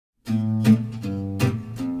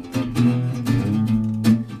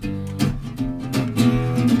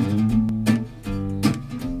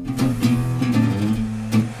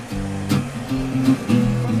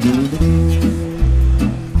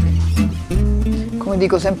Come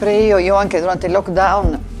dico sempre io anche durante il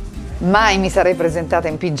lockdown mai mi sarei presentata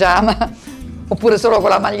in pigiama oppure solo con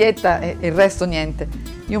la maglietta e il resto niente.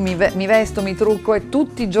 Io mi vesto, mi trucco e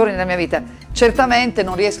tutti i giorni della mia vita. Certamente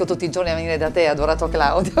non riesco tutti i giorni a venire da te, adorato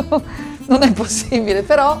Claudio, non è possibile,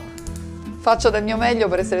 però faccio del mio meglio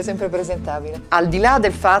per essere sempre presentabile. Al di là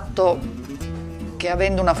del fatto che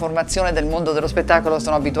avendo una formazione del mondo dello spettacolo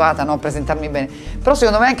sono abituata, no, a presentarmi bene, però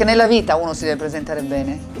secondo me anche nella vita uno si deve presentare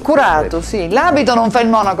bene. Curato, sì, l'abito non fa il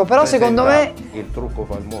monaco, però secondo me... Il trucco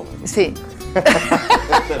fa il monaco. Sì.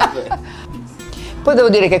 Poi devo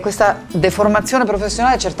dire che questa deformazione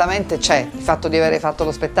professionale certamente c'è, il fatto di avere fatto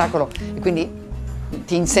lo spettacolo e quindi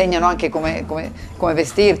ti insegnano anche come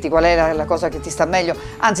vestirti, qual è la cosa che ti sta meglio.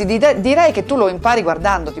 Anzi, direi che tu lo impari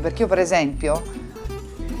guardandoti, perché io per esempio,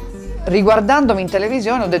 riguardandomi in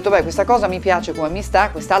televisione, ho detto, beh, questa cosa mi piace come mi sta,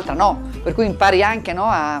 quest'altra no, per cui impari anche, no,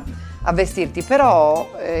 a vestirti. Però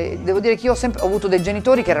devo dire che io ho avuto dei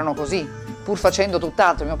genitori che erano così, pur facendo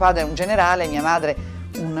tutt'altro. Mio padre è un generale, mia madre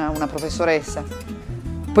una professoressa.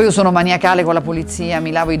 Poi io sono maniacale con la pulizia,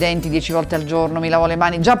 mi lavo i denti 10 volte al giorno, mi lavo le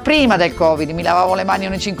mani, già prima del Covid mi lavavo le mani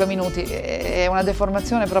ogni 5 minuti, è una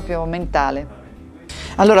deformazione proprio mentale.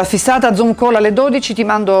 Allora, fissata Zoom call alle 12, ti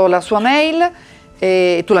mando la sua mail,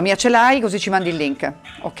 e tu la mia ce l'hai, così ci mandi il link,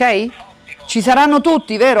 ok? Ci saranno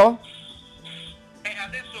tutti, vero?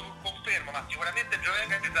 Adesso confermo, ma sicuramente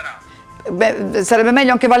giovedì ci sarà. Beh, sarebbe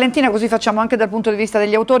meglio anche Valentina, così facciamo anche dal punto di vista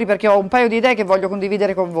degli autori, perché ho un paio di idee che voglio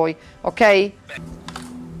condividere con voi, ok?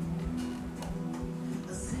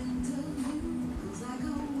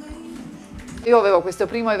 Io avevo questo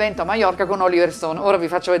primo evento a Maiorca con Olivero, ora vi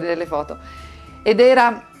faccio vedere le foto, ed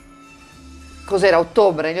era, cos'era,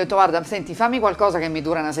 ottobre, gli ho detto, guarda, senti, fammi qualcosa che mi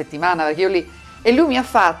dura una settimana, perché io lì, e lui mi ha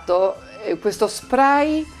fatto questo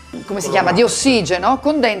spray, come si chiama, di ossigeno,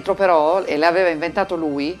 con dentro però, e l'aveva inventato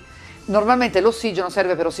lui, normalmente l'ossigeno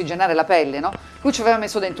serve per ossigenare la pelle, no? Lui ci aveva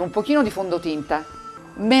messo dentro un pochino di fondotinta,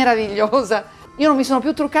 meravigliosa. Io non mi sono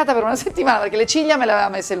più truccata per una settimana perché le ciglia me le aveva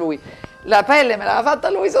messe lui, la pelle me l'aveva fatta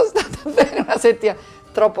lui, sono stata bene una settimana,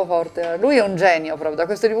 troppo forte. Lui è un genio proprio, da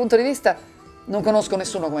questo punto di vista non conosco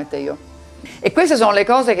nessuno come te io. E queste sono le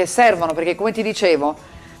cose che servono, perché come ti dicevo,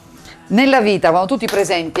 nella vita, quando tu ti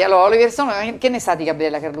presenti, allora Olivero, che ne sa di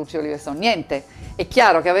Gabriella Carlucci Olivero? Niente. È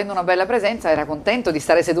chiaro che avendo una bella presenza era contento di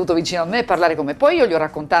stare seduto vicino a me e parlare con me. Poi io gli ho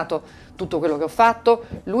raccontato tutto quello che ho fatto,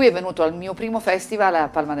 lui è venuto al mio primo festival a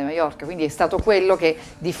Palma de Mallorca, quindi è stato quello che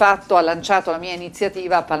di fatto ha lanciato la mia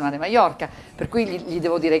iniziativa a Palma de Mallorca, per cui gli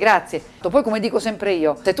devo dire grazie. Poi come dico sempre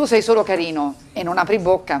io, se tu sei solo carino e non apri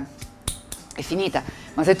bocca, è finita,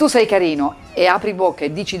 ma se tu sei carino e apri bocca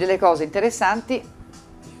e dici delle cose interessanti,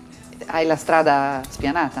 hai la strada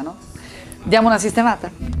spianata, no? Diamo una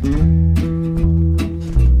sistemata?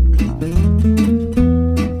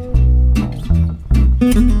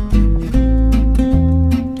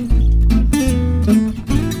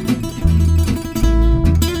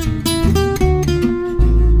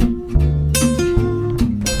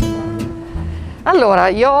 Allora,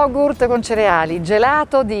 yogurt con cereali,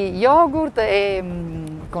 gelato di yogurt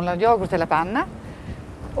con la yogurt e la panna,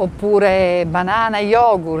 oppure banana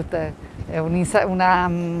yogurt, una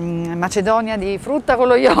macedonia di frutta con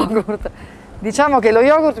lo yogurt. Diciamo che lo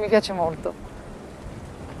yogurt mi piace molto,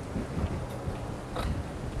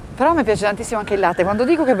 però mi piace tantissimo anche il latte. Quando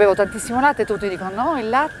dico che bevo tantissimo latte tutti dicono no, il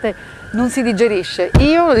latte non si digerisce,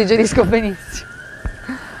 io lo digerisco benissimo.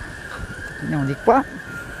 Andiamo di qua.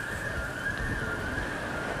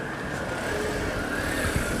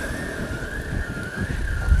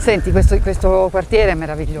 Senti, questo quartiere è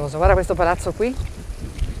meraviglioso, guarda questo palazzo qui,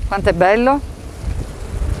 quanto è bello.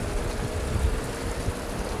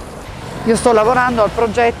 Io sto lavorando al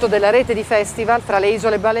progetto della rete di festival fra le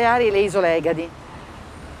isole Baleari e le isole Egadi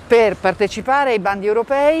per partecipare ai bandi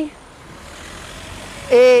europei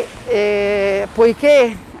e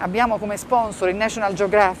poiché abbiamo come sponsor il National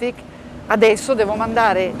Geographic, adesso devo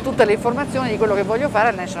mandare tutte le informazioni di quello che voglio fare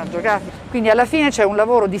al National Geographic. Quindi alla fine c'è un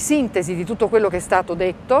lavoro di sintesi di tutto quello che è stato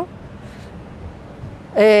detto,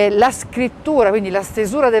 la scrittura, quindi la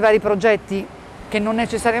stesura dei vari progetti che non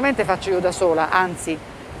necessariamente faccio io da sola, anzi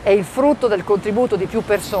è il frutto del contributo di più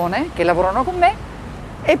persone che lavorano con me,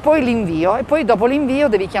 e poi l'invio, e poi dopo l'invio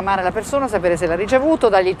devi chiamare la persona, sapere se l'ha ricevuto,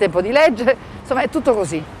 dargli il tempo di leggere, insomma è tutto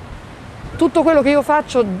così. Tutto quello che io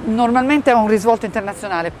faccio normalmente ha un risvolto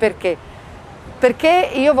internazionale, perché? Perché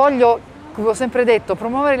io voglio, come ho sempre detto,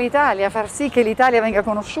 promuovere l'Italia, far sì che l'Italia venga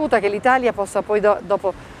conosciuta, che l'Italia possa poi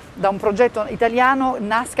dopo da un progetto italiano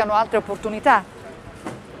nascano altre opportunità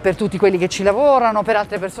per tutti quelli che ci lavorano, per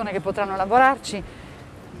altre persone che potranno lavorarci.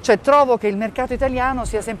 Cioè trovo che il mercato italiano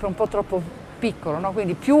sia sempre un po' troppo piccolo, no?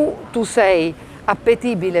 Quindi più tu sei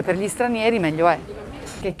appetibile per gli stranieri, meglio è.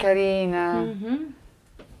 Che carina.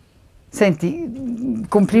 Senti,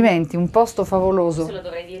 complimenti, un posto favoloso. Se lo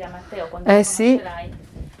dovrei dire a Matteo quando lo sì. conoscerai.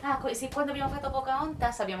 Ah, sì, quando abbiamo fatto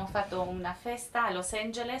Pocahontas abbiamo fatto una festa a Los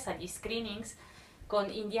Angeles, agli screenings, con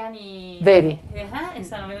indiani veri. E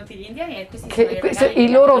sono venuti gli indiani e questi i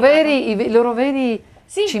loro veri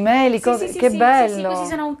sì, cimeli, sì, cose, sì, che sì, bello. sì, questi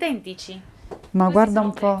sono autentici. Ma Questi guarda sono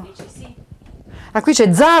un po'. autentici, sì. Ah, qui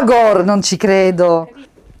c'è Zagor, non ci credo.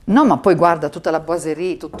 No, ma poi guarda tutta la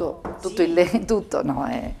boiserie, tutto il tutto, no,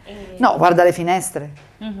 no, guarda le finestre,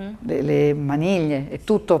 le maniglie, è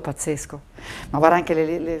tutto pazzesco. Ma guarda anche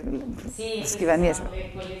le scrivanie. Sono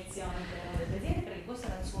le collezioni del Presidente, perché questo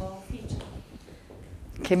era il suo ufficio.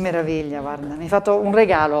 Che meraviglia, guarda, mi hai fatto un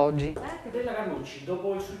regalo oggi. Gabriella Carlucci,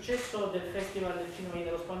 dopo il successo del Festival del Cinema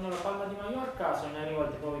dello Spagnolo a Palma di Mallorca, sono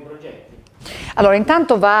arrivati nuovi progetti? Allora,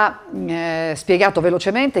 intanto va spiegato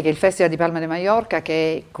velocemente che il Festival di Palma de Mallorca,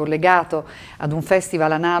 che è collegato ad un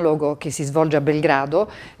festival analogo che si svolge a Belgrado,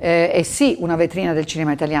 è sì una vetrina del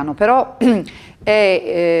cinema italiano, però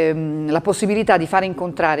è la possibilità di fare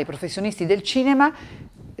incontrare i professionisti del cinema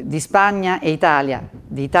di Spagna e Italia,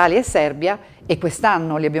 di Italia e Serbia, e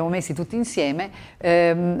quest'anno li abbiamo messi tutti insieme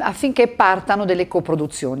affinché partano delle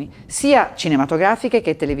coproduzioni, sia cinematografiche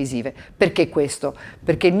che televisive. Perché questo?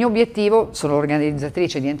 Perché il mio obiettivo, sono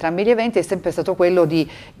organizzatrice di entrambi gli eventi, è sempre stato quello di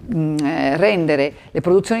rendere le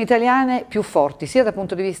produzioni italiane più forti, sia dal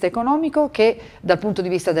punto di vista economico che dal punto di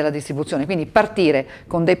vista della distribuzione. Quindi partire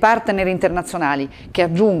con dei partner internazionali che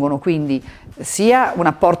aggiungono quindi sia un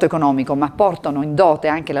apporto economico, ma portano in dote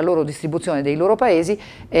anche la loro distribuzione dei loro paesi,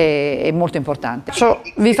 è molto importante.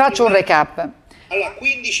 Vi faccio un recap. Allora,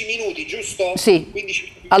 15 minuti, giusto? Sì. 15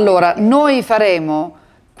 minuti. Allora, noi faremo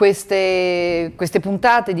queste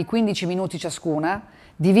puntate di 15 minuti ciascuna,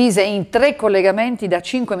 divise in 3 collegamenti da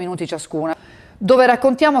 5 minuti ciascuna, dove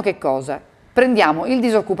raccontiamo che cosa? Prendiamo il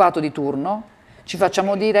disoccupato di turno, ci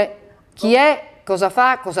facciamo dire chi è, cosa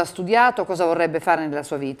fa, cosa ha studiato, cosa vorrebbe fare nella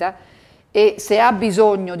sua vita, e se ha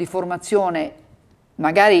bisogno di formazione,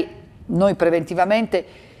 magari noi preventivamente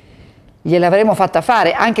gliel'avremo fatta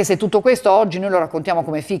fare, anche se tutto questo oggi noi lo raccontiamo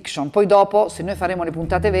come fiction, poi dopo, se noi faremo le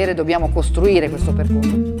puntate vere, dobbiamo costruire questo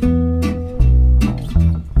percorso.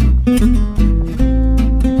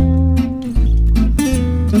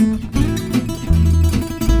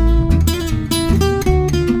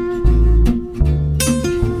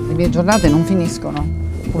 Le mie giornate non finiscono,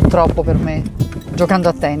 purtroppo per me, giocando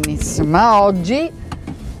a tennis, ma oggi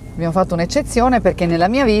abbiamo fatto un'eccezione perché nella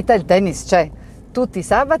mia vita il tennis c'è. Tutti i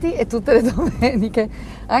sabati e tutte le domeniche,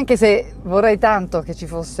 anche se vorrei tanto che ci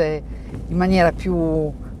fosse in maniera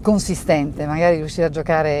più consistente, magari riuscire a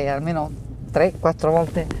giocare almeno 3-4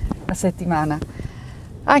 volte a settimana,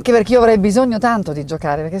 anche perché io avrei bisogno tanto di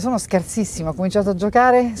giocare, perché sono scarsissima, ho cominciato a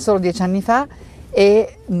giocare solo 10 anni fa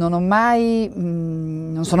e non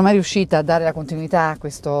sono mai riuscita a dare la continuità a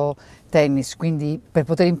questo tennis, quindi per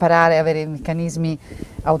poter imparare a avere i meccanismi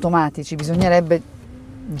automatici bisognerebbe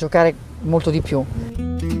giocare molto di più.